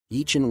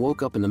Yi-chin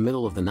woke up in the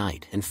middle of the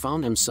night and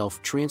found himself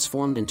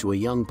transformed into a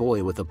young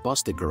boy with a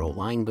busted girl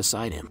lying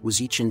beside him. Was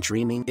Yi-chin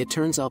dreaming? It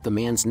turns out the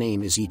man's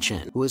name is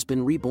Yi-chin, who has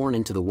been reborn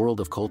into the world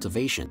of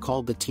cultivation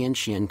called the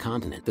Tianxian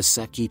continent. The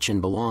sect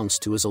Yi-chin belongs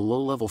to is a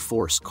low-level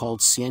force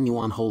called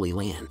Xianyuan Holy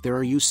Land. There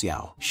are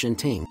Yuxiao,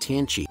 Shenting,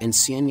 Tianqi, and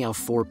Xianyao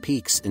 4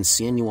 peaks in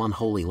Xianyuan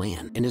Holy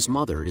Land, and his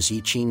mother is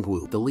Yi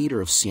Qingwu, the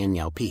leader of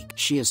Xianyao Peak.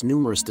 She has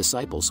numerous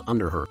disciples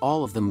under her,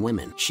 all of them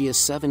women. She has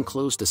 7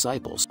 close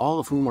disciples, all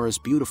of whom are as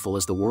beautiful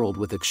as the world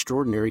with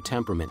extraordinary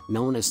temperament,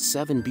 known as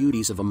 7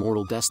 beauties of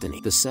immortal destiny.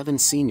 The 7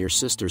 senior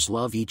sisters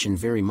love Yi-chin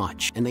very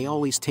much, and they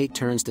always take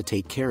turns to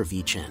take care of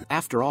Yi-chin.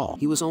 After all,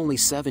 he was only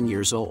 7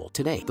 years old.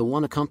 Today, the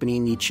one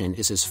accompanying Yi-chin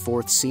is his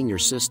 4th senior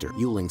sister,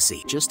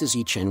 Yulingxi. Just as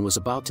Yi-chin was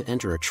about to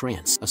enter a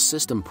trance, a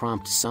system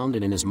prompt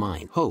sounded in his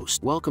mind.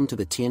 Host, welcome to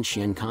the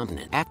Tianxian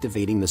continent.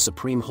 Activating the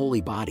supreme holy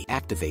body.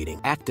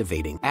 Activating.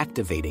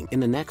 In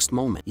the next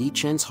moment,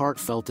 Yi-chin's heart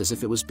felt as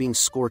if it was being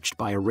scorched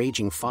by a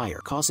raging fire,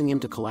 causing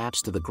him to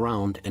collapse to the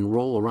ground and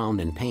roll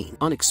around in pain.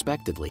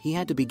 Unexpectedly, he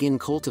had to begin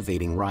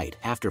cultivating right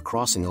after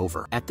crossing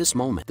over. At this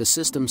moment, the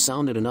system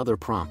sounded another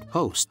prompt.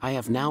 Host, I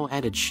have now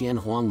added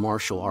Xianhuang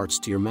martial arts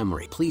to your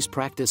memory. Please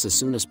practice as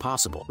soon as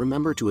possible.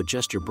 Remember to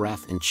adjust your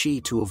breath and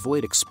qi to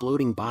avoid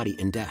exploding body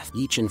and death.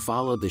 Yi-chin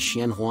followed the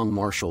Xianhuang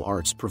martial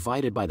arts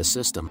provided by the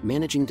system,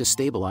 managing to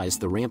stabilize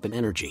the rampant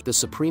energy. The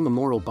supreme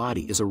immortal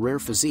body is a rare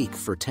physique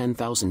for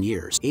 10,000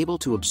 years, able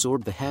to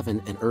absorb the heaven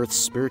and earth's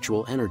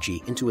spiritual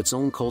energy into its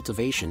own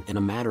cultivation in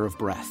a matter of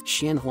breath.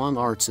 Xianhuang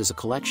arts is a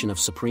collection of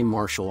supreme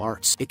martial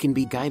arts. It can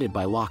be guided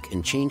by luck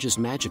and changes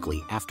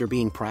magically after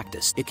being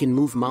practiced. It can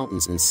move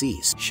mountains and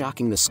seas,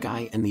 shocking the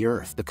sky and the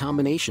earth. The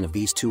combination of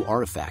these 2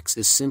 artifacts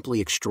is simply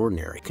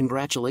extraordinary.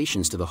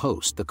 Congratulations to the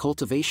host. The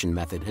cultivation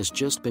method has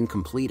just been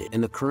completed,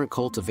 and the current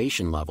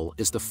cultivation level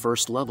is the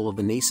 1st level of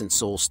the nascent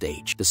soul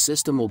stage. The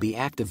system will be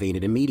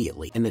activated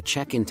immediately, and the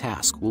check-in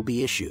task will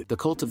be issued. The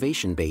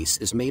cultivation base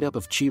is made up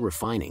of qi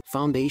refining,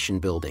 foundation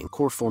building,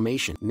 core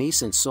formation,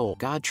 nascent soul,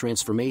 god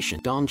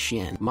transformation,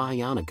 Dongxian,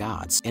 Mahayana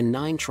gods, and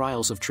 9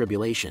 trials of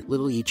tribulation.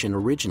 Little Yi-chin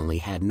originally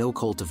had no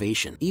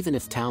cultivation. Even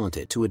if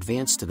talented, to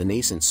advance to the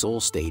nascent soul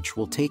stage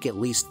will take at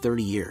least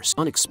 30 years.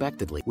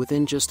 Unexpectedly,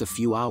 within just a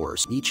few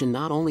hours, Yi-chin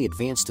not only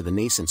advanced to the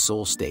nascent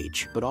soul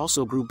stage, but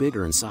also grew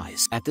bigger in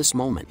size. At this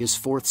moment, his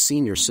 4th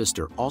senior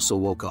sister also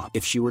woke up.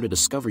 If she were to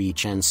discover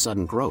Yi-chin's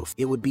sudden growth,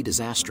 it would be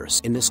disastrous.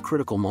 In this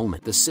critical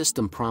moment, the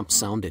system prompt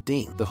sounded.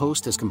 Ding. The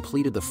host has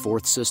completed the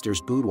 4th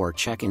sister's boudoir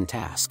check-in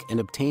task and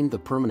obtained the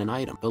permanent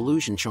item,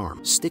 illusion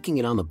charm. Sticking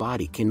it on the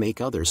body can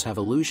make others have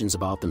illusions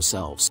about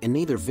themselves, and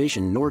neither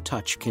vision nor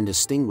touch can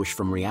distinguish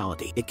from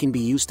reality. It can be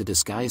used to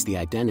disguise the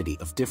identity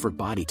of different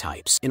body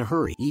types. In a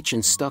hurry,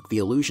 Yi-chin stuck the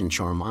illusion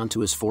charm onto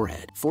his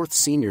forehead. 4th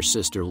senior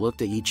sister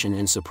looked at Yi-chin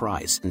in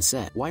surprise and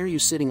said, "Why are you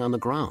sitting on the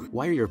ground?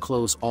 Why are your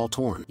clothes all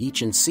torn?"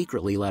 Yi-chin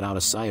secretly let out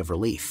a sigh of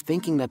relief,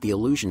 thinking that the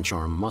illusion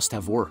charm must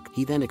have worked.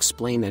 He then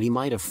explained that he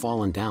might have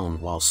fallen down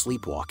while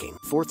sleepwalking.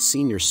 4th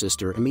senior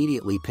sister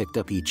immediately picked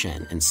up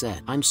Yi-chin and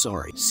said, "I'm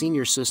sorry.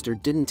 Senior sister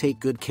didn't take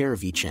good care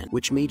of Yi-chin,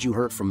 which made you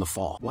hurt from the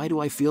fall. Why do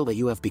I feel that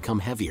you have become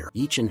heavier?"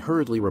 Yi-chin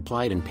hurriedly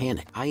replied in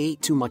panic, "I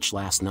ate too much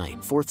last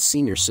night." 4th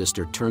senior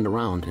sister turned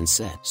around and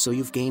said, "So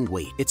you've gained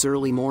weight. It's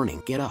early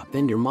morning. Get up.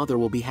 Then your mother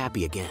will be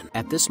happy again."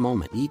 At this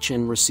moment,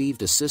 Yi-chin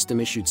received a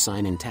system-issued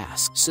sign-in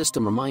task.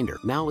 System reminder,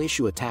 now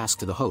issue a task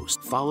to the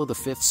host. Follow the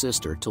 5th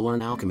sister to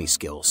learn alchemy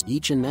skills.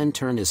 Yi-chin then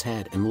turned his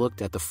head and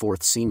looked at the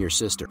 4th senior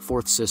sister.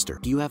 4th sister,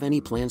 do you have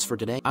any plans for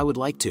today? I would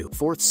like to.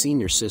 4th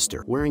senior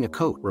sister, wearing a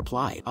coat,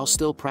 replied, "I'll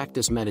still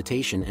practice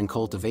meditation and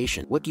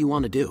cultivation. What do you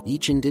want to do?"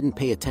 Yi-chin didn't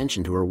pay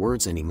attention to her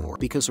words anymore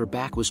because her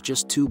back was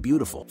just too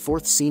beautiful.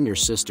 4th senior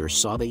sister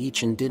saw that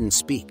Yi-chin didn't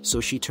speak, so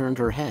she turned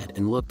her head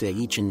and looked at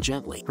Yi-chin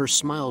gently. Her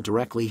smile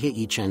directly hit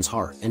Yi-chin's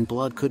heart, and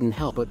blood couldn't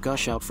help but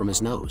gush out from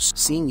his nose.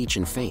 Seeing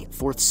Yi-chin faint,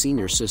 4th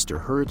senior sister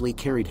hurriedly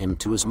carried him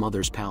to his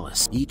mother's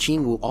palace. Yi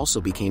Qingwu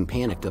also became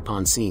panicked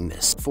upon seeing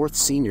this. 4th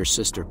senior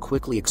sister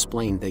quickly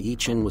explained that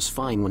Yi-chin was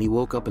fine when he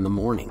woke up in the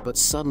morning, but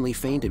suddenly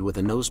fainted with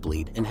a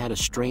nosebleed and had a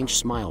strange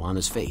smile on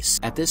his face.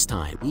 At this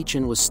time,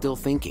 Yi-chin was still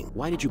thinking,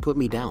 "Why did you put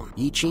me down?"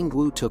 Yi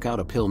Qingwu took out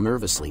a pill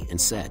nervously and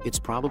said, "It's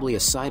probably a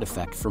side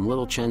effect from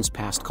little Chen's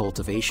past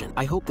cultivation.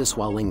 I hope this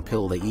Hualing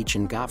pill that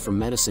Yi-chin got from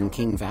Medicine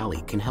King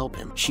Valley can help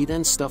him." She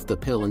then stuffed the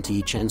pill into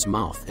Yi-chin's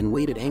mouth and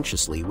waited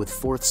anxiously with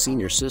 4th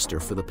senior sister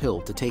for the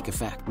pill to take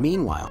effect.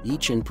 Meanwhile,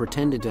 Yi-chin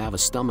pretended to have a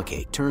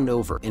stomachache, turned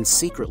over, and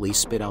secretly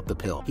spit out the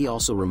pill. He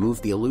also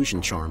removed the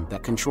illusion charm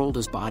that controlled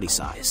his body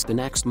size. The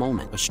next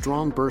moment, a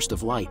strong burst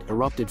of light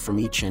erupted from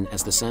Yi-chin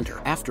as the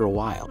center. After a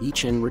while,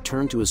 Yi-chin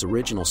returned to his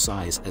original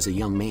size as a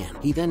young man.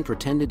 He then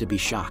pretended to be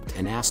shocked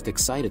and asked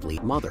excitedly,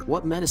 "Mother,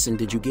 what medicine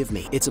did you give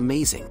me? It's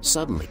amazing."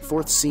 Suddenly,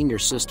 4th senior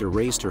sister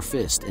raised her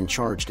fist and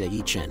charged at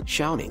Yi-chin,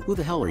 shouting, "Who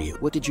the hell are you?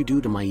 What did you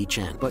do to my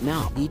Yi-chin?" But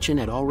now, Yi-chin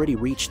had already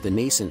reached the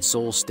nascent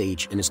soul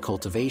stage in his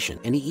cultivation,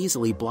 and he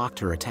easily blocked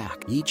her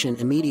attack. Yi-chin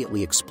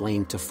immediately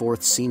explained to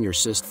 4th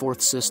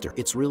sister,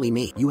 "It's really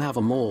me. You have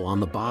a mole on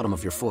the bottom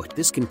of your foot.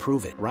 This can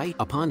prove it, right?"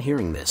 Upon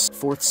hearing this,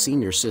 4th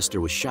senior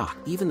sister was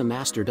shocked. Even the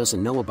master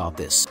doesn't know about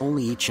this.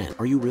 Only Yi-chin Yi-Chen,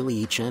 are you really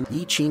Yi-Chen?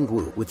 Yi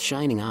Qingwu, with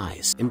shining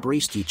eyes,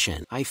 embraced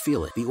Yi-Chen. I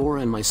feel it. The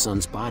aura in my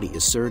son's body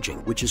is surging,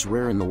 which is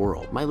rare in the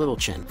world. My little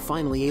Chen,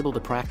 finally able to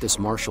practice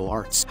martial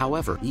arts.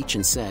 However,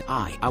 Yi-Chen said,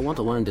 I want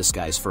to learn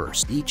disguise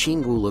first. Yi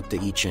Qingwu looked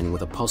at Yi-Chen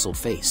with a puzzled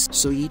face.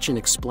 So Yi-Chen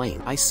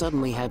explained, I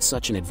suddenly had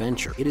such an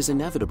adventure. It is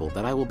inevitable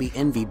that I will be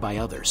envied by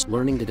others.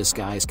 Learning to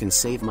disguise can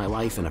save my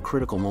life in a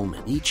critical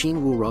moment. Yi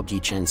Qingwu rubbed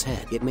Yi-Chen's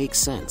head. It makes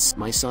sense.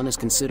 My son has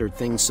considered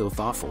things so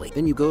thoughtfully.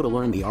 Then you go to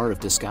learn the art of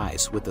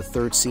disguise with the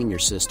third senior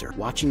sister.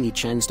 Watching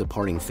Yi-Chen's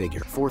departing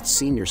figure, fourth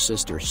senior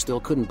sister still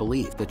couldn't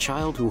believe the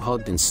child who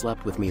hugged and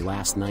slept with me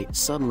last night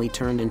suddenly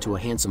turned into a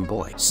handsome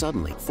boy.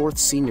 Suddenly, fourth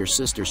senior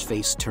sister's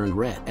face turned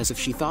red, as if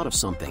she thought of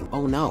something.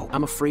 Oh no,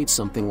 I'm afraid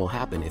something will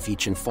happen if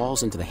Yi-Chen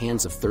falls into the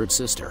hands of third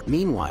sister.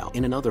 Meanwhile,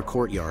 in another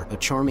courtyard, a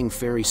charming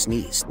fairy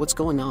sneezed. What's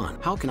going on?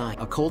 How can I,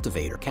 a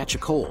cultivator, catch a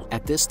cold?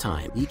 At this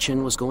time,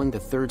 Yi-Chen was going to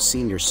third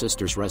senior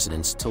sister's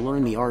residence to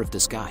learn the art of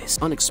disguise.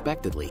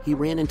 Unexpectedly, he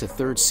ran into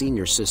third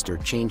senior sister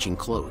changing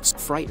clothes.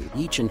 Frightened,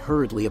 Yi-Chen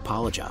hurriedly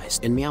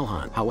apologized, and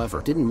Miaohan,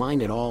 however, didn't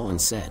mind at all and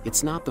said,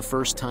 it's not the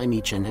first time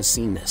Yi-Chen has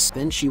seen this.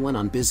 Then she went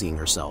on busying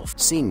herself.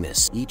 Seeing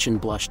this, Yi-Chen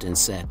blushed and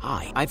said,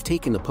 I've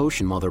taken the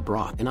potion mother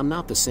brought, and I'm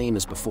not the same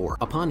as before.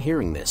 Upon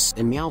hearing this,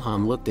 and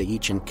Miaohan looked at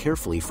Yi-Chen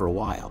carefully for a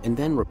while, and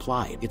then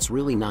replied, it's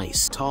really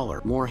nice,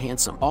 taller, more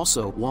handsome,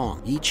 also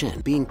long.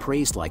 Yi-Chen, being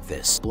praised like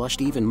this,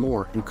 blushed even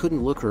more and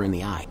couldn't look her in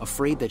the eye,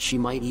 afraid that she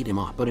might eat him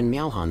up. But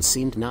Miaohan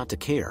seemed not to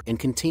care and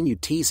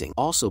continued teasing,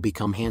 also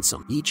become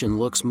handsome. Yi-Chen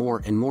looks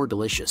more and more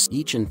delicious.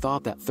 Yi-Chen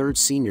thought that third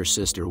senior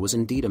sister was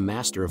indeed a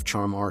master of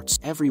charm arts,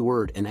 every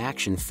word and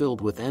action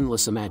filled with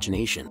endless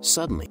imagination.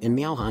 Suddenly,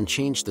 Miaohan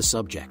changed the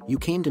subject. You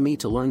came to me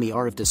to learn the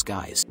art of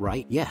disguise,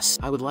 right? Yes,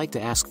 I would like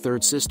to ask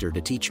third sister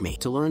to teach me.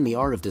 To learn the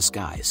art of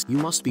disguise, you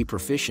must be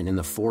proficient in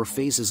the 4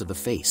 phases of the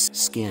face: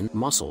 skin,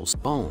 muscles,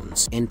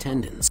 bones, and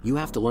tendons. You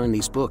have to learn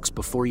these books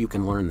before you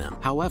can learn them.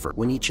 However,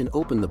 when Yi-Chen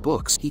opened the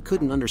books, he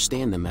couldn't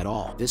understand them at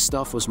all. This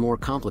stuff was more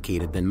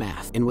complicated than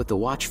math, and with the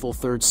watchful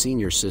third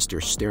senior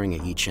sister staring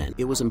at Yi-Chen,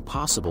 it was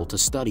impossible to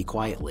study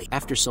quietly.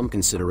 After some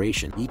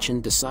consideration,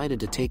 Yi-Chen decided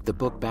to take the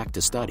book back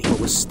to study, but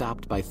was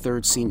stopped by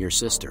third senior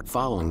sister.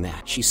 Following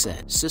that, she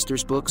said,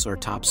 sister's books are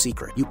top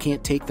secret. You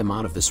can't take them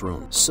out of this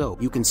room, so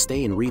you can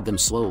stay and read them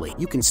slowly.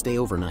 You can stay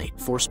overnight.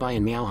 Forced by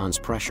Miaohan's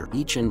pressure,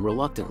 Yi-Chen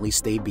reluctantly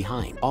stayed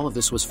behind. All of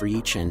this was for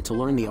Yi-Chen to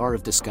learn the art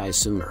of disguise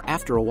sooner.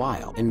 After a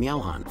while, and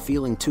Miaohan,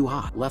 feeling too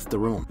hot, left the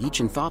room.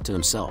 Yi-Chen thought to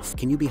himself,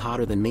 can you be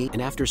hotter than me?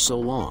 And after so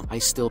long, I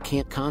still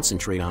can't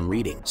concentrate on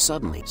reading.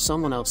 Suddenly,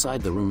 someone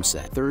outside the room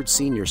said, third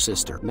senior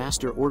sister,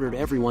 master ordered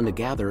everyone to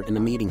gather in the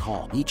meeting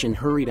hall. Yi-Chen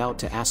hurried out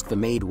to ask the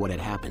maid what had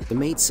happened. The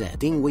maid said,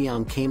 Ding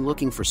Weiyang came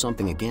looking for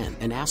something again,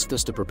 and asked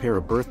us to prepare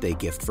a birthday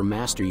gift for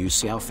Master Yu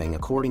Xiaofeng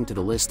according to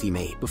the list he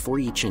made. Before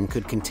Yi-Chen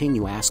could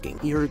continue asking,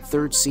 he heard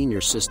third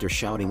senior sister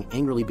shouting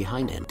angrily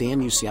behind him,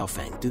 damn Yu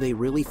Xiaofeng, do they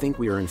really think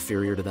we are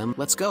inferior to them?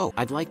 Let's go!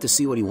 I'd like to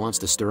see what he wants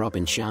to stir up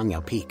in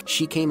Xiangyao Peak.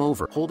 She came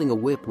over, holding a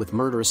whip with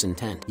murderous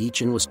intent.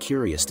 Yi-Chen was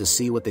curious to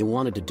see what they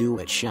wanted to do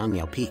at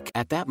Xiangyao Peak.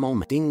 At that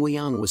moment, Ding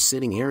Weiyang was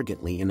sitting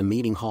arrogantly in the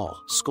meeting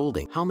hall,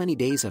 scolding, how many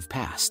days have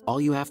passed?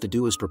 All you have to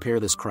do is prepare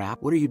this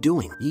crap? What are you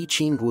doing? Yi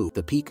Qingwu,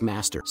 the peak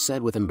master,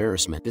 said with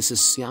embarrassment, this is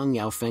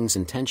Xiangyao Feng's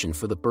intention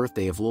for the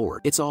birthday of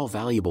Lord. It's all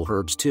valuable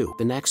herbs too.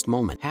 The next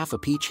moment, half a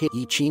peach hit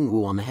Yi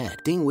Qingwu on the head.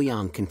 Ding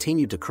Weiyang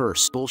continued to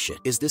curse, bullshit.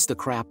 Is this the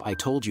crap I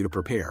told you to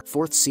prepare?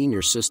 Fourth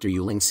senior sister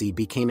Yu Lingxi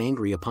became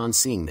angry upon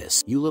seeing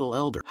this. You little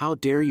elder, how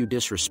dare you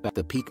disrespect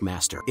the peak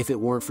master? If it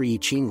weren't for Yi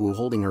Qingwu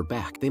holding her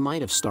back, they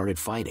might have started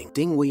fighting.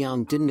 Ding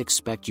Weiyang didn't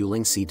expect Yu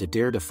Lingxi to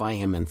dare defy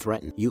him and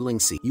threaten. Yu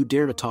Lingxi, you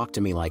dare to talk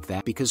to me like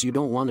that because you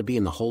don't want to be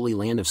in the holy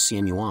land of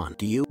Xianyuan,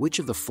 do you? Which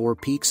of the 4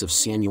 peaks of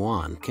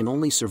Xianyuan can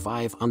only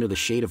survive under the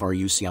shade of our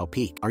Yuxiao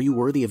Peak? Are you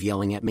worthy of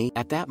yelling at me?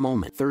 At that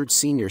moment, third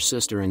senior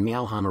sister and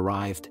Miaohan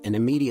arrived and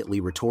immediately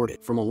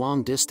retorted. From a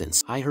long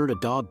distance, I heard a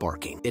dog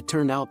barking. It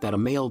turned out that a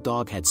male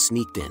dog had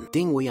sneaked in.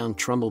 Ding Weiyang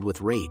trembled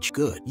with rage.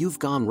 Good, you've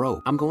gone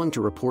rogue. I'm going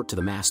to report to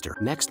the master.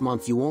 Next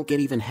month you won't get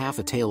even half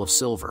a tael of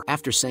silver.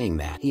 After saying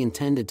that, he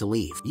intended to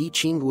leave. Yi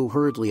Qingwu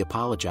hurriedly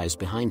apologized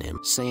behind him,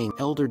 saying,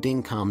 Elder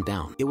Ding, calm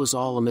down. It was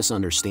all a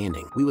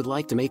misunderstanding. We would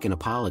like to make an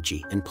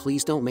apology, and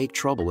please don't make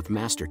trouble with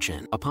Master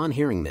Chen. Upon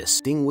hearing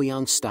this, Ding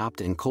Weiyang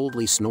stopped and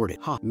coldly snorted.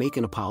 Huh, make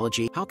an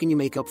apology? How can you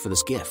make up for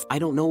this gift? I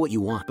don't know what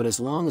you want, but as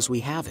long as we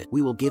have it,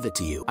 we will give it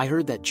to you. I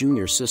heard that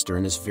junior sister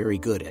is very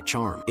good at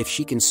charm. If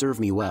she can serve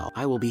me well,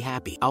 I will be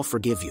happy. I'll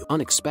forgive you.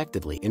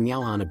 Unexpectedly, and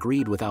Miaohan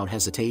agreed without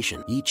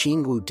hesitation. Yi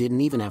Qingwu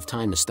didn't even have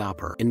time to stop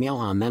her, and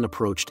Miaohan then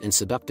approached and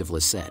seductively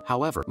said,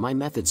 however, my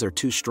methods are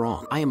too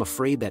strong. I am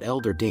afraid that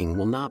Elder Ding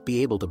will not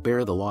be able to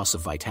bear the loss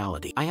of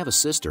vitality. I have a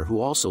sister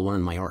who also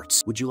learned my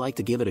arts. Would you like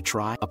to give it a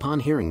try? Upon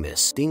hearing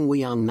this, Ding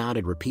Weiyang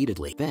nodded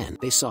repeatedly. Then,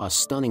 they saw a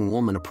stunning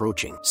woman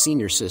approaching.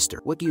 Senior sister,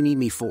 what do you need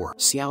me for?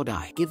 Xiao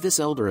Dai, give this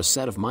elder a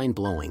set of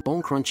mind-blowing,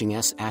 bone-crunching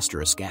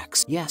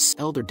 **X. Yes,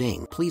 Elder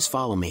Ding, please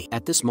follow me.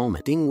 At this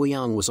moment, Ding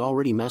Weiyang was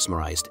already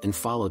mesmerized and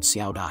followed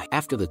Xiao Dai.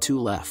 After the two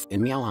left,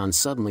 and Miaohan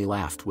suddenly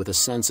laughed with a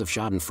sense of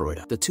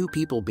schadenfreude. The 2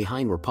 people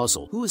behind were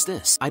puzzled. Who is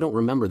this? I don't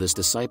remember this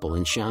disciple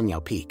in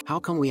Xiangyao Peak. Peak. How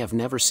come we have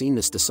never seen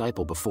this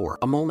disciple before?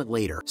 A moment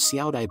later,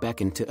 Xiao Dai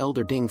beckoned to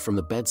Elder Ding from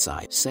the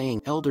bedside,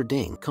 saying, Elder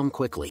Ding, come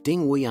quickly.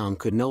 Ding Wuyan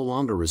could no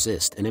longer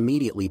resist and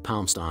immediately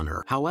pounced on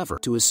her. However,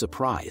 to his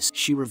surprise,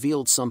 she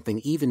revealed something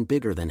even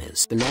bigger than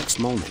his. The next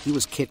moment, he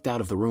was kicked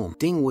out of the room.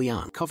 Ding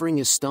Wuyan, covering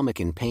his stomach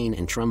in pain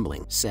and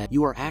trembling, said,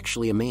 You are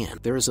actually a man.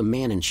 There is a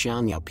man in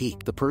Xianyao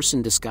Peak. The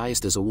person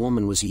disguised as a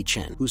woman was Yi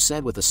Chen, who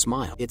said with a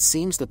smile, It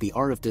seems that the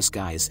art of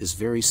disguise is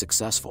very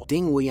successful.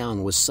 Ding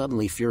Wuyan was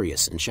suddenly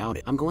furious and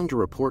shouted, I'm going to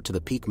report to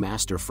the Peak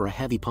Master for a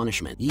heavy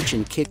punishment. Yi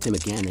Chen kicked him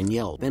again and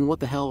yelled, Then what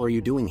the hell are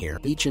you doing here?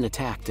 Yi Chen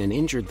attacked and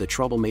injured the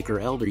troublemaker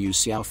Elder Yu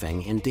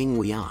Xiaofeng and Ding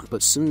Wuyan,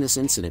 but soon this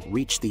incident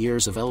reached the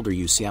ears of Elder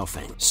Yu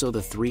Xiaofeng, so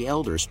the three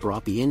elders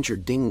brought the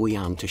injured Ding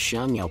Wuyan to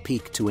Xianyao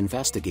Peak to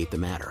investigate the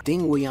matter.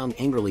 Ding Wuyan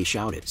angrily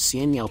shouted,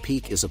 Xianyao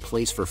Peak is a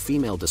place for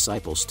female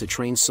disciples to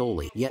train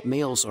solely, yet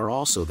males are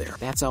also there.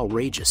 That's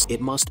outrageous.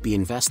 It must be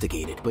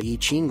investigated. But Yi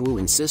Qingwu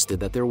insisted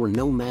that there were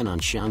no men on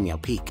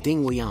Xianyao Peak.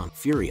 Ding Wuyan,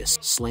 furious,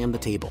 slammed the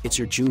table. It's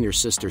your junior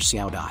sister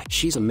Xiao Dai.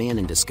 She's a man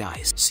in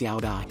disguise.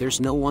 Xiao Dai, there's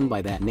no one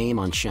by that name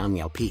on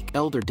Xianyao Peak.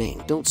 Elder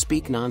Ding, don't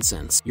speak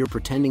nonsense. You're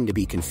pretending to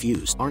be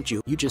confused, aren't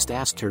you? You just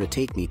asked her to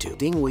take me to.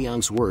 Ding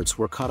Wuyan's words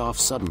were cut off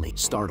suddenly,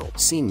 startled.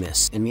 Seeing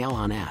this, and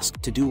Miaohan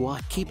asked, To do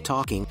what? Keep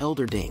talking,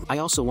 Elder Ding. I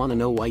also want to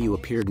know why you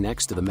appeared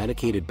next to the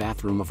medicated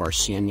bathroom of our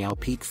Xianyao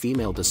Peak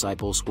female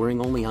disciples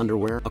wearing only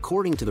underwear.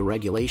 According to the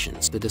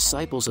regulations, the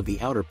disciples of the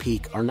outer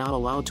peak are not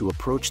allowed to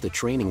approach the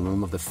training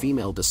room of the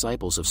female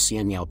disciples of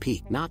Xianyao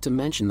Peak, not to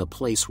mention the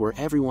place where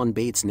everyone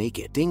bathes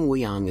naked. Ding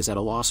Wuyang is at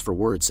a loss for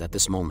words at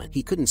this moment.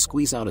 He couldn't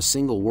squeeze out a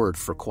single word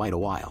for quite a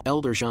while.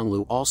 Elder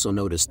Zhanglu also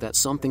noticed that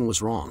something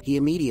was wrong. He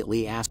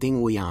immediately asked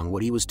Ding Wuyang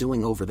what he was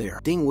doing over there.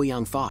 Ding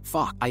Wuyang thought,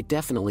 fuck, I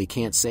definitely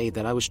can't say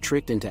that I was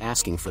tricked into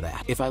asking for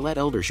that. If I let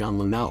Elder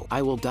Zhanglu know,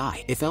 I will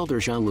die. If Elder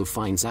Zhanglu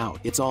finds out,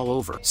 it's all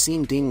over.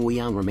 Seeing Ding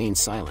Wuyang remain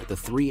silent, the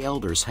three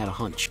elders had a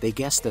hunch. They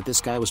guessed that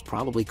this guy was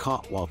probably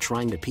caught while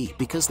trying to pee,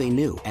 because they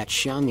knew, at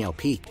Xianyao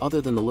Peak,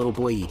 other than the little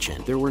boy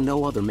Yichen, there were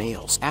no other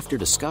males. After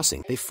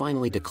discussing, they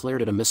finally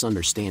declared it a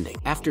misunderstanding.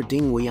 After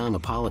Ding Wuyang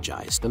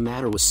apologized, the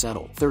matter was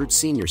settled. Third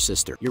senior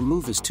sister, your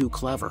move is too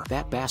clever.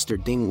 That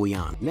bastard Ding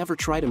Wuyang, never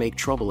try to make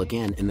trouble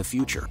again in the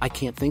future. I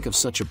can't think of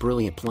such a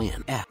brilliant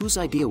plan. Whose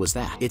idea was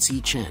that? It's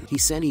Yi Chen. He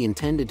said he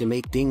intended to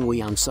make Ding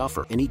Wuyang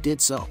suffer, and he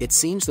did so. It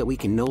seems that we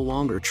can no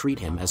longer treat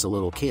him as a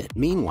little kid.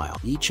 Meanwhile,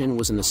 Yi Chen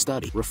was in the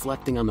study,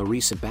 reflecting on the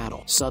recent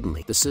battle.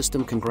 Suddenly, the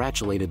system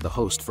congratulated the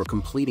host for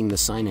completing the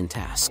sign-in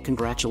task.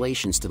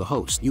 Congratulations to the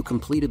host. You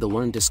completed the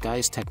Learn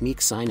Disguise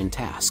Technique sign-in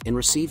task and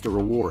received a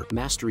reward,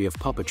 Mastery of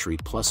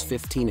Puppetry plus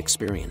 15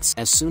 experience.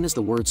 As soon as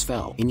the words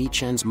fell in Yi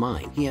Chen's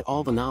mind, he had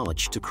all the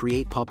knowledge to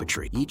create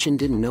puppetry. Yi Chen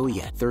didn't know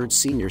yet. Third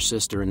senior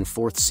sister and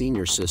fourth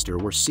senior sister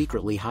were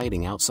secretly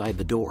hiding outside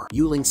the door.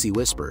 Yu Lingxi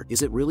whispered,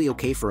 is it really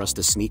okay for us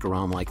to sneak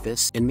around like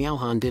this? And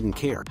Miaohan didn't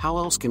care. How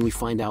else can we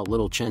find out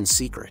little Chen's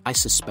secret? I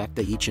suspect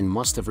that Yi Chen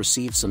must have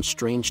received some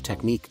strange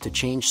technique to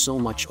change so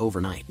much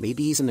overnight.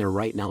 Maybe he's in there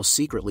right now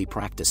secretly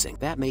practicing.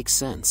 That makes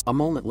sense. A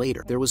moment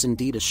later, there was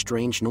indeed a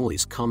strange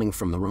noise coming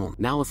from the room.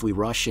 Now if we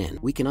rush in,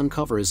 we can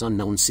uncover his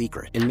unknown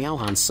secret. And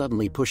Miaohan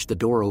suddenly pushed the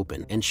door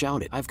open and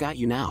shouted, I've got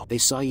you now. They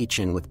saw Yi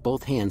Chen with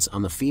both hands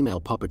on the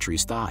female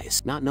puppetry's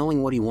thighs, not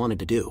knowing what he wanted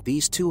to do.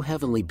 These two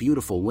heavenly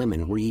beautiful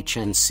women were Yi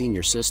Chen's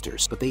senior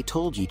sisters, but they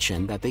told Yi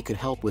Chen that they could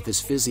help with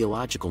his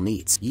physiological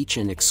needs. Yi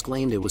Chen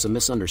exclaimed it was a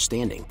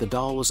misunderstanding. The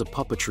doll was a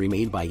puppetry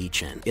made by Yi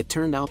Chen. It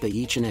turned out that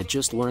Yi Chen had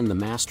just learned the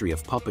mastery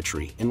of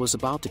puppetry and was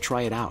about to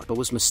try it out, but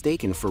was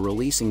mistaken for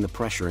releasing the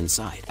pressure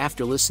inside.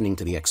 After listening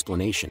to the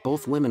explanation,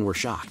 both women were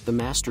shocked. The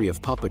mastery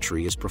of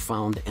puppetry is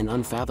profound and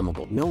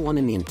unfathomable. No one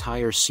in the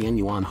entire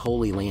Xianyuan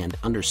Holy Land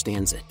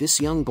understands it. This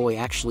young boy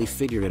actually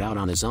figured it out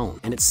on his own,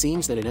 and it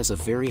seems that it has a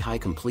very high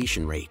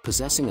completion rate,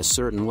 possessing a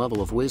certain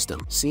level of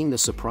wisdom. Seeing the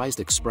surprised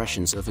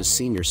expressions of his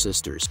senior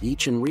sisters, Yi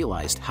Chen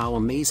realized how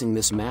amazing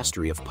this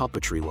mastery of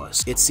puppetry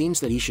was. It seems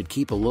that he should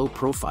keep a low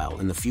profile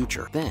in the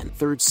future. Then,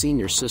 third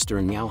senior sister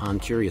and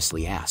Miaohan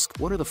curiously asked,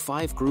 what are the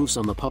 5 grooves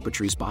on the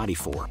puppetry's body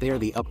for? They are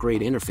the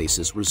upgrade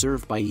interfaces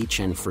reserved by Yi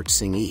Chen for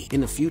Xingyi.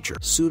 In the future,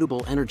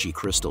 suitable energy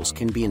crystals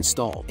can be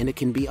installed, and it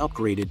can be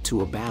upgraded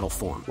to a battle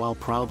form. While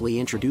proudly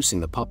introducing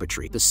the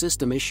puppetry, the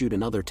system issued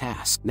another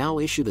task. Now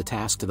issue the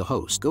task to the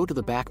host. Go to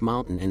the back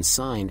mountain and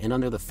sign in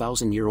under the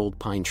 1,000-year-old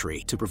pine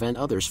tree. To prevent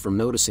others from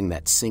noticing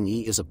that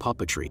Xingyi is a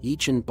puppetry, Yi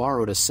Chen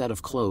borrowed a set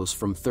of clothes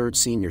from third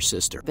senior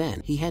sister.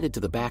 Then, he headed to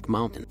the back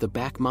mountain. The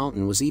back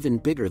mountain was even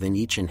bigger than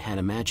Yi Chen had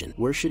imagined.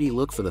 Where should he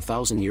look for the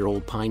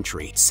 1,000-year-old pine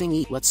tree?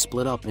 Xingyi, let's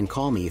split up and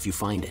call me if you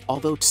find it.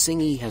 Although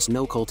Xingyi has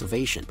no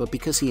cultivation, but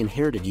because he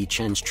inherited Yi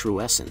Chen's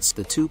true essence,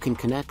 the two can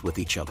connect with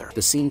each other.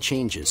 The scene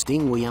changes.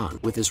 Ding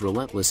Wuyan, with his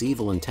relentless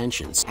evil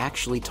intentions,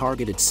 actually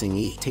targeted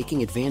Xingyi.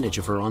 Taking advantage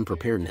of her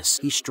unpreparedness,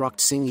 he struck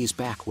Xingyi's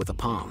back with a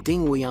palm.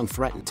 Ding Wuyan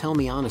threatened, tell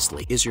me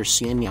honestly, is your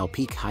Xianyao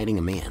Peak hiding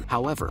a man?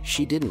 However,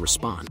 she didn't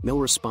respond. No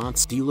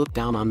response? Do you look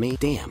down on me?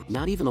 Damn,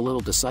 not even a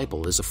little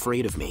disciple is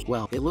afraid of me.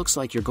 Well, it looks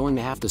like you're going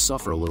to have to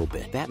suffer a little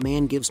bit. That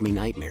man gives me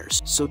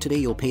nightmares, so today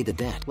you'll pay the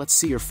debt. Let's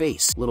see your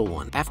face, little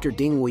one. After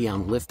Ding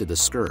Wuyan lifted the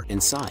skirt,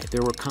 inside,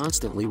 there were were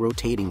constantly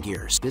rotating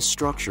gears. This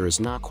structure is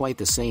not quite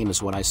the same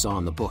as what I saw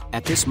in the book.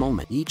 At this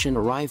moment, Yichen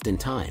arrived in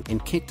time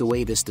and kicked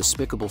away this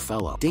despicable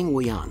fellow. Ding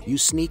Weiyang, you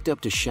sneaked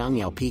up to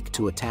Xiangyao Peak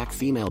to attack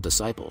female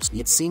disciples.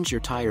 It seems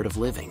you're tired of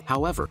living.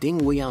 However,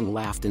 Ding Weiyang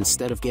laughed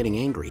instead of getting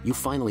angry. You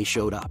finally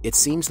showed up. It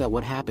seems that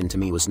what happened to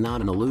me was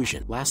not an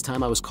illusion. Last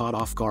time I was caught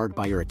off guard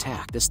by your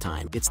attack. This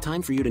time, it's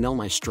time for you to know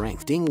my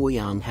strength. Ding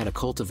Weiyang had a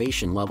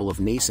cultivation level of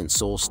nascent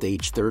soul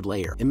stage 3rd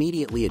layer,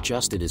 immediately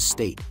adjusted his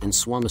state, and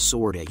swung a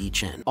sword at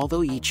Yichen. Although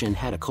Yichen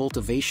had a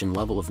cultivation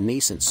level of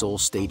nascent soul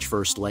stage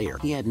 1st layer,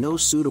 he had no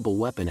suitable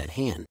weapon at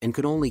hand, and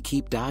could only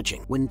keep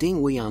dodging. When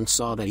Ding Weiyang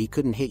saw that he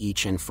couldn't hit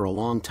Yichen for a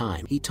long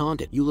time, he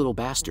taunted, "You little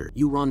bastard,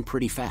 you run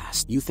pretty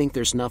fast. You think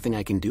there's nothing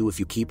I can do if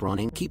you keep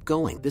running? Keep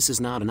going. This is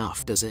not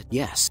enough, does it?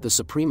 Yes, the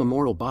supreme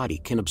immortal body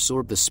can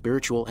absorb the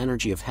spiritual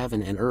energy of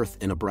heaven and earth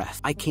in a breath.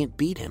 I can't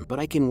beat him, but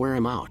I can wear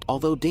him out."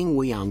 Although Ding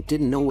Weiyang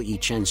didn't know what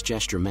Yichen's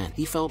gesture meant,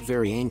 he felt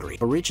very angry.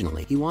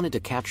 Originally, he wanted to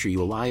capture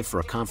you alive for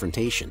a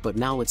confrontation, but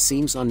now it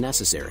seems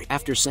unnecessary.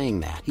 After saying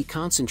that, he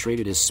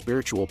concentrated his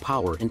spiritual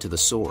power into the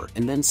sword,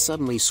 and then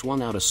suddenly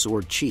swung out a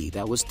sword chi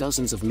that was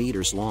dozens of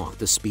meters long.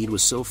 The speed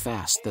was so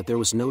fast that there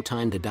was no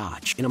time to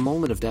dodge. In a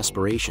moment of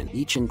desperation,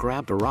 Yichen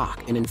grabbed a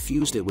rock and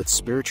infused it with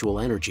spiritual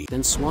energy,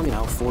 then swung it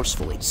out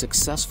forcefully,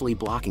 successfully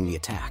blocking the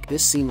attack.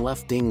 This scene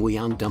left Ding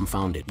Weiyang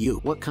dumbfounded. "You,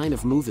 what kind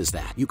of move is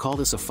that? You call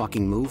this a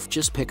fucking move?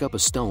 Just pick up a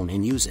stone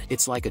and use it.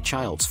 It's like a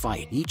child's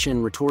fight."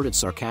 Yichen retorted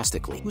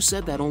sarcastically. "Who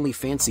said that only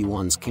fancy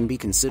ones can be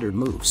considered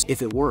moves?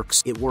 If it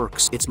works, it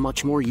works. It's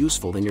much more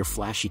useful than your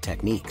flashy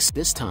techniques."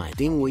 This time,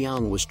 Ding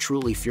Weiyang was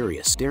truly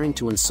furious, daring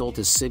to insult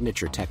his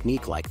signature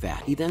technique like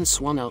that. He then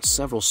swung out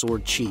several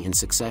sword chi in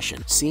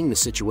succession. Seeing the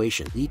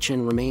situation,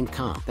 Yichen remained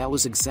calm. That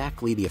was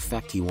exactly the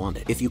effect he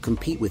wanted. If you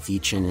compete with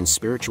Yichen in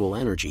spiritual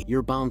energy,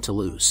 you're bound to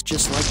lose.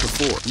 Just like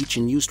before,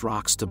 Yichen used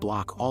rocks to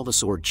block all the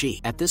sword chi.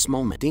 At this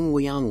moment, Ding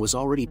Weiyang was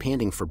already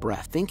panting for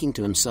breath, thinking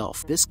to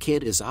himself, "This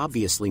kid is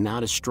obviously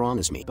not as strong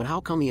as me, but how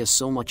come he has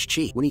so much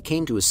chi?" When he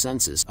came to his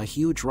senses, a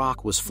huge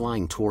rock was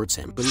flying towards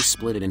him, but he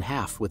split it in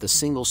half with a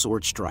single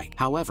sword strike.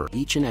 However,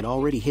 Yichen had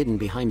already hidden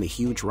behind the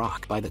huge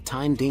rock. By the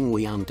time Ding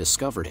Weiyang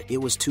discovered it,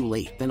 it was too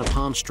late. Then a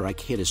palm strike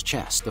hit his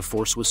chest. The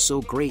force was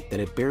so great that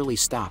it barely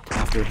stopped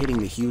after hitting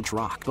the huge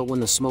rock. But when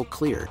the smoke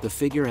cleared, the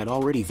figure had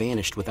already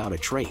vanished without a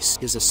trace.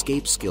 His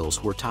escape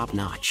skills were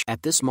top-notch.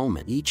 At this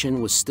moment,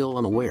 Yichen was still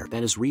unaware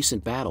that his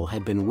recent battle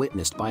had been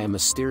witnessed by a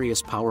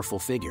mysterious, powerful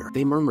figure.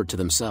 They murmured to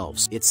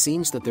themselves, "It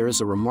seems that there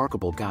is a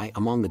remarkable guy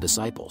among the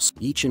disciples."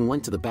 Yichen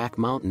went to the back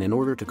mountain in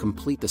order to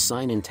complete the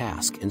sign-in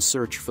task and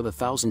search for the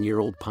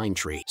 1,000-year-old pine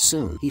tree.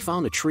 Soon, he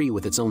found a tree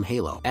with its own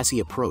halo. As he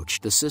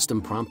approached, the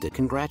system prompted,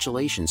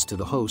 "Congratulations to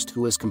the host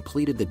who has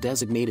completed the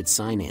designated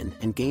sign-in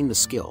and gained the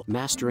skill,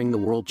 mastering the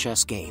world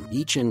chess game."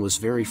 Yichen was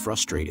very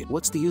frustrated.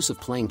 What's the use of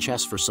playing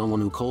chess for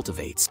someone who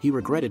cultivates? He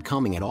regretted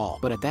coming at all.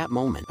 But at that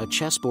moment, a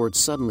chessboard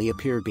suddenly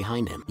appeared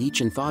behind him.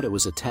 Yichen thought it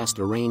was a test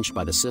arranged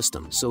by the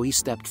system, so he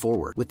stepped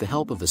forward. With the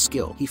help of the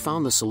skill, he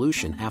found the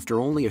solution after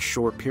only a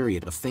short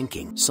period of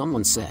thinking.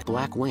 Someone said,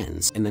 "Black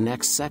wins." In the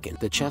next second,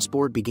 the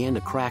chessboard began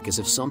to crack as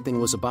if something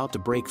was about to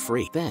break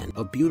free. Then,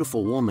 a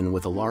beautiful woman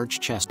with a large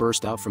chest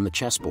burst out from the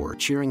chessboard,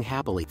 cheering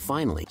happily.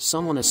 "Finally,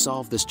 someone has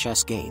solved this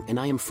chess game, and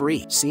I am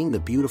free." Seeing the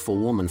beautiful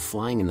woman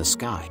flying in the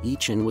sky,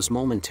 Yichen was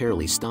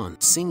momentarily stunned.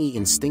 Xingyi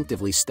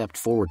instinctively stepped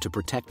forward to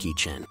protect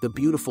Yichen. The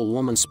beautiful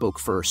woman spoke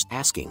first,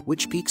 asking,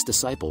 "Which peak's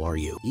disciple are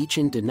you?"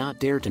 Yichen did not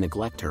dare to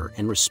neglect her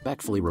and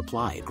respectfully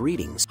replied,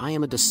 "Greetings, I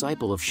am a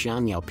disciple of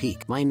Xiangyao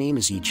Peak. My name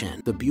is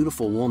Yichen." The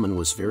beautiful woman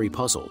was very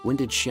puzzled. When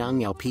did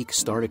Xiangyao Peak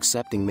start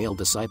accepting male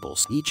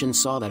disciples? Yichen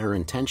saw that her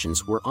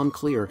intentions were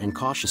unclear and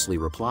cautiously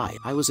replied,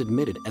 "I was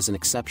admitted as an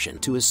exception."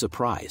 To his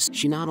surprise,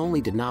 she not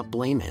only did not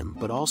blame him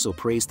but also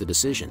praised the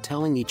decision,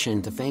 telling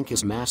Yichen to thank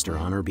his master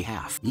on her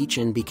behalf.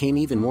 Yichen became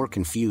even more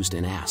confused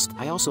and asked,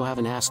 "I also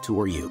haven't asked who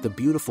are you?" The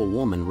beautiful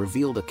woman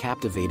revealed a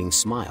captivating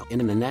smile,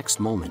 and in the next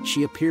moment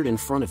she appeared in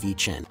front of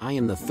Yichen. "I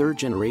am the 3rd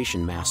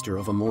generation master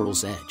of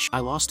Immortal's Edge. I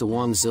lost to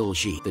Wang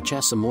Zilji, the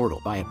chess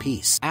immortal, by a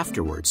piece.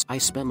 Afterwards, I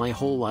spent my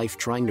whole life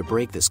trying to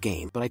break this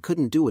game, but I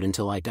couldn't do it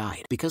until I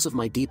died. Because of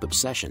my deep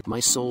obsession, my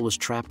soul was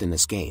trapped in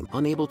this game,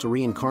 unable to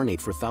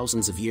reincarnate for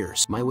thousands of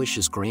years. My wish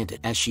is granted."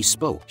 As she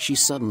spoke, she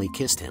suddenly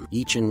kissed him.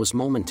 Yichen was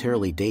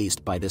momentarily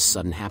dazed by this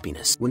sudden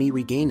happiness. When he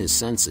regained his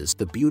senses,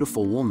 the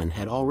beautiful woman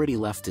had already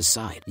left his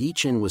side.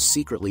 Yichen was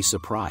secretly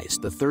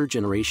surprised. The 3rd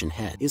generation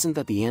head, isn't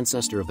that the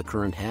ancestor of the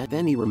current head?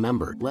 Then he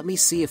remembered, "Let me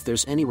see if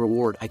there's any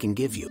reward I can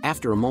give you."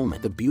 After a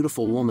moment, the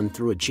beautiful woman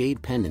threw a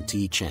jade pendant to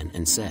Yichen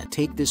and said,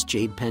 "Take this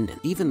jade pendant.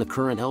 Even the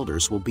current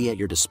elders will be at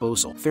your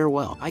disposal.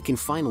 Farewell. I can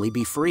finally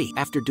be free."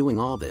 After doing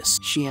all this,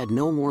 she had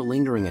no more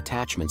lingering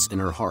attachments in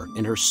her heart,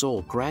 and her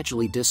soul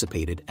gradually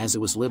dissipated as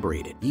it was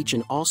liberated.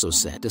 Yichen also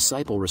said,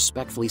 "Disciple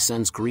respectfully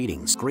sends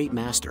greetings, great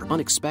master."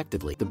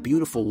 Unexpectedly, the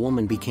beautiful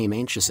woman became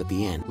anxious at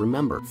the end.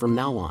 "Remember, from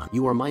now on,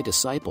 you are my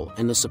disciple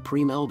and the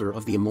supreme elder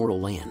of the immortal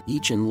land."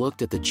 Yichen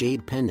looked at the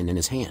jade pendant in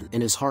his hand,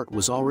 and his heart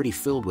was already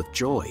filled with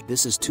joy.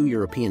 This is too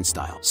European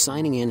style,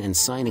 signing in and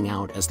signing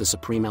out as the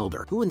supreme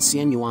elder. Who in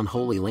Xianyuan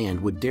Holy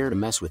Land would dare to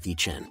mess with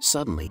Yichen?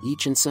 Suddenly,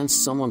 Ichin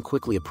sensed someone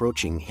quickly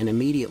approaching and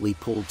immediately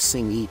pulled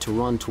Sing Yi to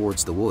run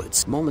towards the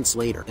woods. Moments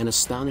later, an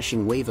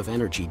astonishing wave of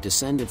energy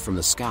descended from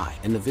the sky,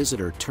 and the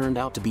visitor turned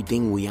out to be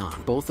Ding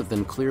Wuyan. Both of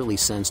them clearly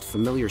sensed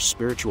familiar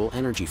spiritual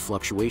energy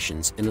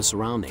fluctuations in the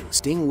surroundings.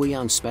 Ding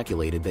Wuyan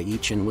speculated that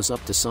Ichin was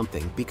up to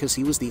something because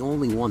he was the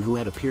only one who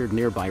had appeared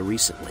nearby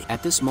recently.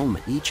 At this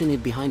moment, Ichin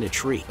hid behind a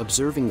tree,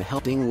 observing the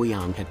help Ding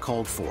Wuyan had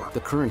called for. The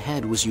current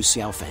head was Yu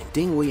Xiaofeng.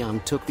 Ding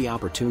Wuyan took the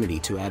opportunity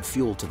to add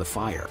fuel to the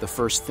fire. The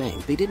first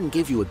thing, they didn't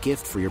give you a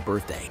gift for your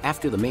birthday.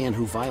 After the man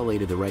who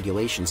violated the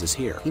regulations is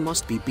here, he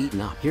must be beaten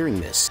up. Hearing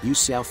this, Yu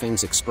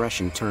Xiaofeng's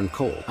expression turned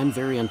cold. I'm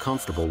very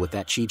uncomfortable with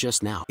that chi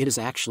just now. It is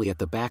actually at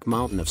the back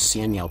mountain of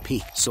Xianyao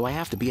Peak, so I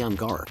have to be on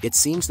guard. It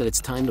seems that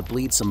it's time to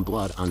bleed some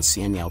blood on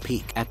Xianyao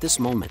Peak. At this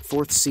moment,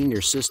 fourth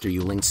senior sister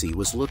Yu Lingxi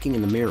was looking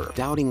in the mirror,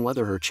 doubting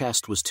whether her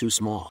chest was too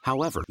small.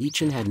 However,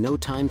 Ichin had no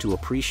time to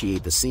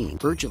appreciate the scene,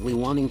 urgently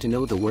wanting to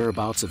know the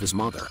whereabouts of his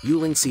mother. Yu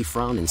Lingxi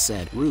frowned and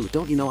said, "Rude,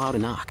 don't you know how to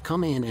knock?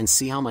 Come in and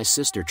see how my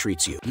sister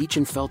treats you."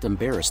 Ichin felt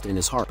embarrassed in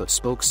his heart but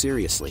spoke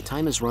seriously.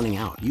 Time is running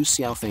out. Yu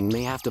Xiaofeng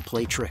may have to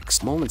play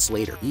tricks. Moments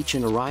later,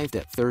 Ichin arrived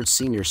at third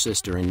senior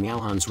sister in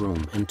Miaohan's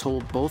room and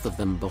told both of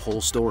them the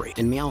whole story.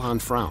 And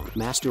Miaohan frowned.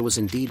 Master was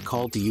indeed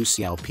called to Yu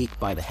Xiao Peak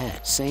by the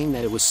head, saying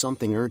that it was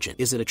something urgent.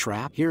 Is it a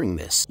trap? Hearing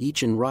this,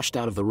 Ichin rushed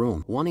out of the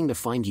room, wanting to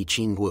find Yi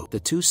Qingwu. The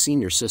two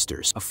senior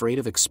sisters, afraid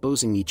of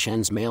exposing Yi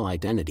Chen's male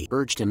identity,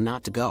 urged him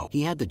not to go.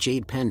 He had the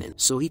jade pendant,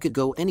 so he could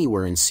go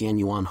anywhere in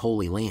Xianyuan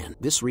Holy Land.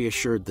 This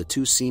reassured the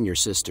two senior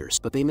sisters,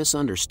 but they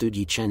misunderstood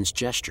Yi Chen's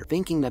gesture,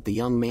 thinking that the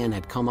young man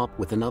had come up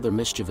with another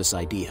mischievous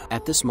idea.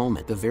 At this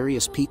moment, the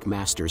various peak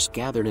masters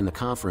gathered in the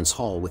conference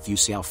hall with Yu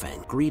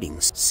Xiaofeng.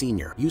 "Greetings,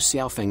 senior." Yu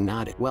Xiaofeng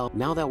nodded. "Well,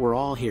 now that we're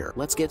all here,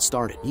 let's get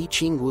started." Yi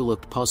Qingwu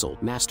looked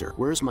puzzled. "Master,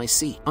 where's my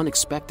seat?"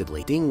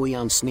 Unexpectedly, Ding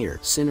Wuyan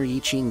sneered. "Sinner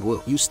Yi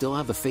Qingwu, you still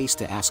have the face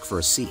to ask for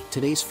a seat.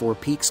 Today's Four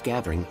Peaks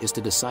gathering is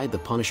to decide the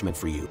punishment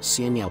for you,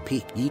 Xianyao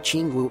Peak." Yi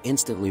Qingwu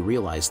instantly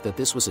realized that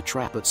this was a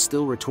trap but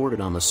still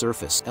retorted on the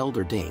surface,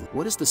 "Elder Ding,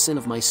 what is the sin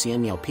of my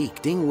Xianyao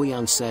Peak?" Ding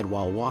Wuyan said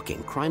while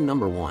walking. "Crime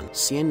number 1,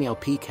 Xianyao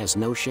Peak has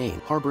no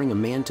shame, harboring a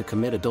man to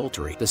commit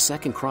adultery. The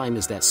second crime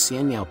is that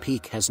Xianyao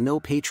Peak has no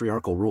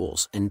patriarchal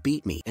rules and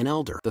beat me, an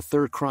elder. The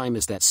third crime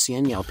is that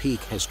Xianyao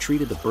Peak has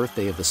treated the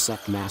birthday of the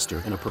sect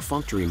master in a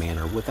perfunctory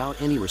manner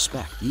without any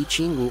respect." Yi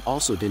Qingwu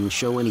also didn't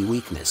show any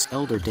weakness.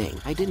 "Elder Ding,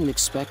 I didn't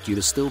expect you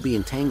to still be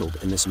entangled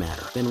in this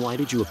matter. Then why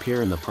did you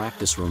appear in the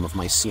practice room of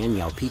my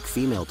Xianyao Peak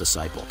female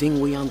disciple?" Ding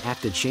Wuyan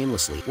acted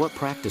shamelessly. "What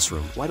practice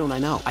room? Why don't I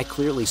know? I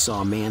clearly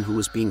saw a man who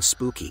was being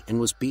spooky and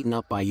was beaten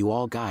up by you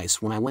all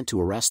guys when I went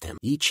to arrest him."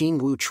 Yi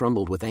Qingwu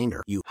trembled with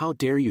anger. How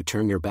dare you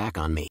turn your back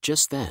on me?"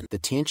 Just then, the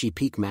Tianqi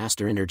Peak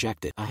master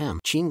interjected. "Ahem,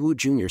 Qingwu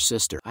Jr.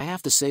 sister, I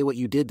have to say what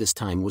you did this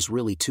time was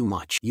really too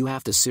much. You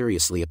have to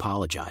seriously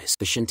apologize."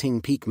 The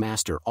Shinting Peak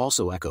master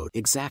also echoed.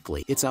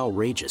 "Exactly, it's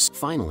outrageous."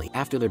 Finally,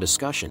 after their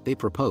discussion, they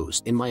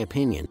proposed, "In my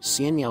opinion,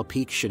 Xianyao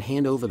Peak should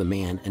hand over the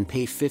man and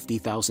pay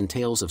 50,000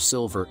 taels of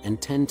silver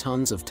and 10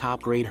 tons of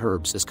top-grade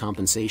herbs as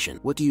compensation.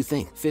 What do you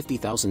think?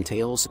 50,000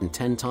 taels and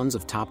 10 tons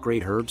of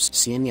top-grade herbs?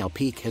 Xianyao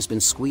Peak has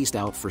been squeezed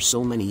out for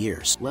so many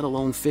years, let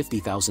alone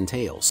 50,000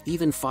 taels.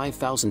 Even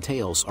 5,000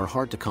 taels are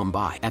hard to come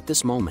by." At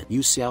this moment,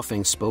 Yu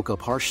Xiaofeng spoke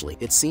up harshly.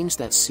 "It seems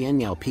that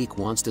Xianyao Peak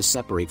wants to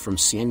separate from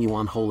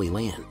Xianyuan Holy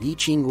Land." Yi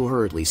Qingwu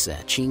hurriedly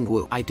said,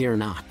 "Qingwu, I dare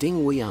not."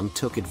 Ding Wuyan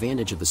took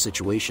advantage of the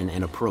situation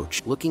and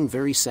approached, looking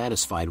very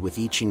satisfied with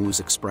Yi Qingwu's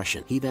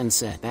expression. He then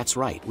said, "That's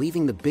right,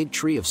 leaving the big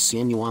tree of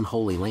Xianyuan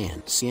Holy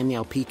Land,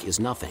 Xianyao Peak is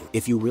nothing.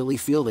 If you really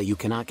feel that you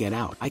cannot get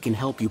out, I can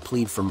help you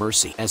plead for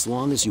mercy, as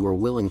long as you are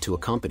willing to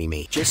accompany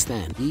me." Just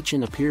then,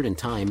 Ichin appeared in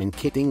time and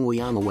kicked Ding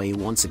Wuyan away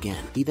once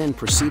again. He then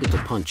proceeded to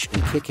punch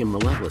and kick him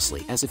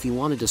relentlessly, as if he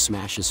wanted to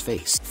smash his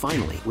face.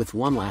 Finally, with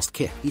one last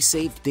kick, he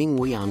saved Ding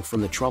Wuyan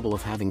from the trouble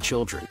of having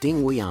children.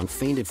 Ding Wuyan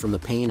fainted from the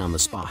pain on the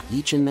spot.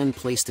 Ichin then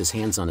placed his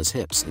hands on his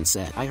hips and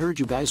said, "I heard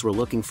you guys were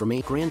looking for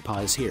me. Grandpa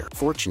is here."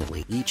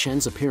 Fortunately, Yi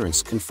Chen's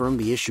appearance confirmed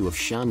the issue of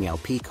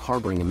Xianyao Peak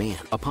harboring a man.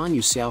 Upon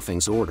Yu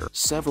Xiaofeng's order,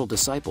 several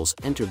disciples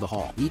entered the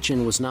hall. Yi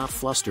Chen was not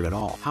flustered at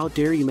all. "How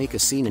dare you make a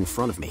scene in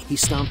front of me?" He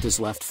stomped his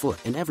left foot,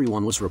 and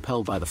everyone was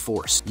repelled by the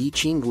force. Yi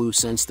Qingwu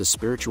sensed the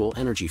spiritual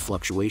energy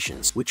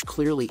fluctuations, which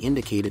clearly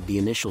indicated the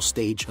initial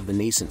stage of the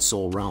nascent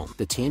soul realm.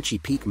 The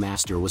Tianqi Peak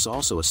master was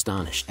also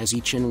astonished, as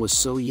Yi Chen was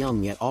so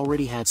young yet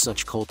already had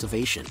such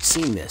cultivation.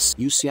 Seeing this,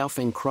 Yu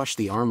Xiaofeng crushed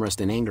the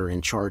armrest in anger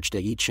and charged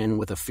at Yi Chen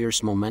with a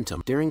fierce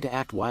momentum. Daring to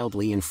act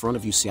wildly in front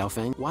of Yu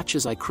Xiaofeng? Watch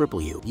as I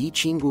cripple you. Yi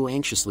Qingwu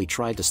anxiously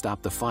tried to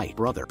stop the fight.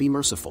 "Brother, be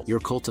merciful. Your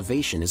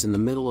cultivation is in the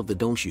middle of the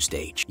Dongshu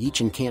stage. Yi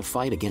Chen can't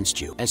fight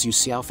against you." As Yu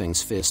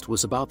Xiaofeng's fist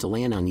was about to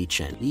land on Yi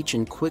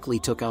Chen quickly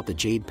took out the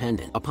jade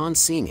pendant. Upon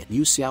seeing it,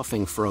 Yu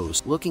Xiaofeng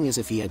froze, looking as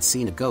if he had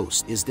seen a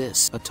ghost. "Is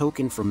this a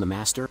token from the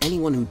master?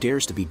 Anyone who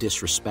dares to be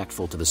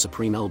disrespectful to the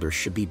Supreme Elder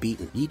should be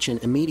beaten." Yi Chen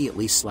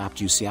immediately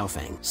slapped Yu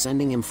Xiaofeng,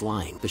 sending him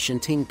flying. The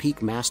Shinting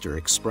Peak master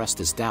expressed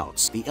his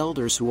doubts. "The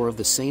elders who are of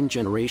the same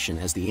generation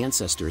as the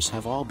ancestors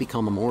have all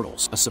become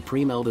immortals. A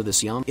Supreme Elder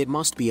this young? It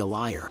must be a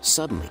liar."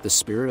 Suddenly, the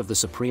spirit of the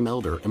Supreme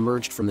Elder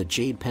emerged from the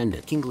jade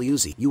pendant. "King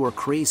Liuzi, you are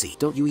crazy. easy.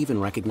 Don't you even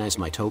recognize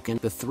my token?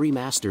 The three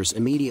masters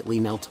immediately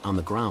knelt on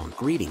the ground.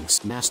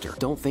 Greetings, master.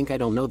 Don't think I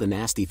don't know the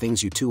nasty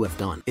things you two have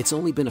done. It's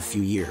only been a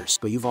few years,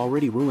 but you've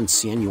already ruined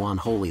Xianyuan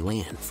Holy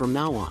Land. From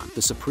now on,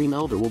 the Supreme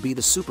Elder will be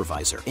the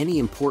supervisor. Any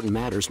important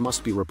matters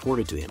must be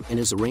reported to him, and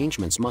his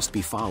arrangements must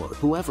be followed.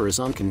 Whoever is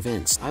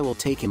unconvinced, I will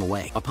take him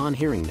away. Upon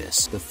hearing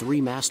this, the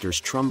three masters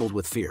trembled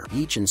with fear.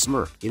 Yichin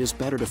smirked. It is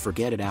better to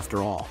forget it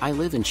after all. I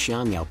live in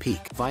Xianyao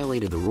Peak,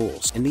 violated the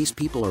rules, and these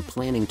people are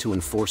planning to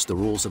enforce the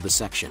rules of the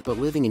section. But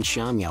living in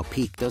Xianyao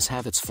Peak does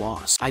have its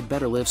flaws. I'd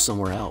better live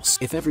somewhere else.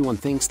 If everyone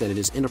thinks that it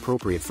is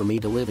inappropriate for me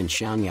to live in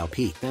Xianyao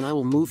Peak, then I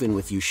will move in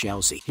with Yu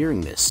Xiaozi.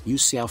 Hearing this, Yu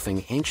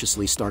Xiaofeng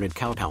anxiously started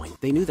kowtowing.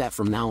 They knew that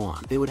from now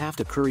on, they would have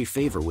to curry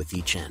favor with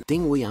Yi Chen.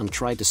 Ding Weiyang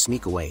tried to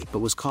sneak away, but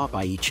was caught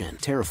by Yi Chen.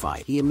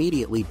 Terrified, he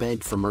immediately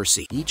begged for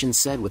mercy. Yi Chen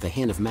said with a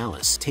hint of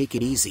malice, "Take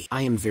it easy.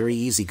 I am very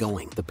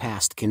easygoing. The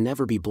past can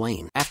never be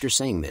blamed." After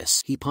saying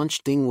this, he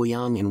punched Ding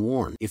Weiyang and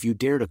warned, "If you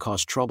dare to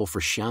cause trouble for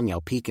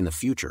Xianyao Peak in the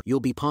future, you'll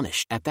be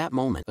punished." At that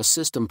moment, a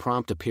system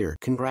prompt appeared.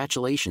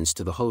 Congratulations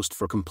to the host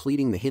for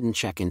completing the hidden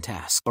check-in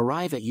task.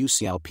 Arrive at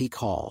Yuxiao Peak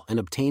Hall and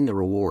obtain the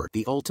reward,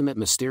 the ultimate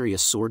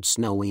mysterious sword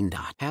Snow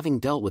Dot. Having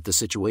dealt with the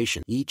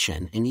situation, Yi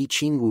Chen and Yi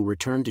Qingwu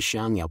returned to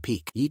Xianyao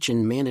Peak. Yi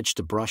Chen managed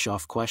to brush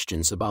off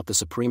questions about the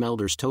Supreme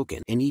Elder's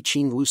token, and Yi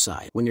Qingwu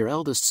sighed. When your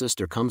eldest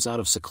sister comes out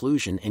of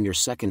seclusion and your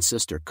second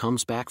sister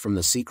comes back from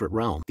the secret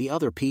realm, the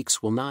other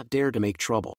peaks will not dare to make trouble.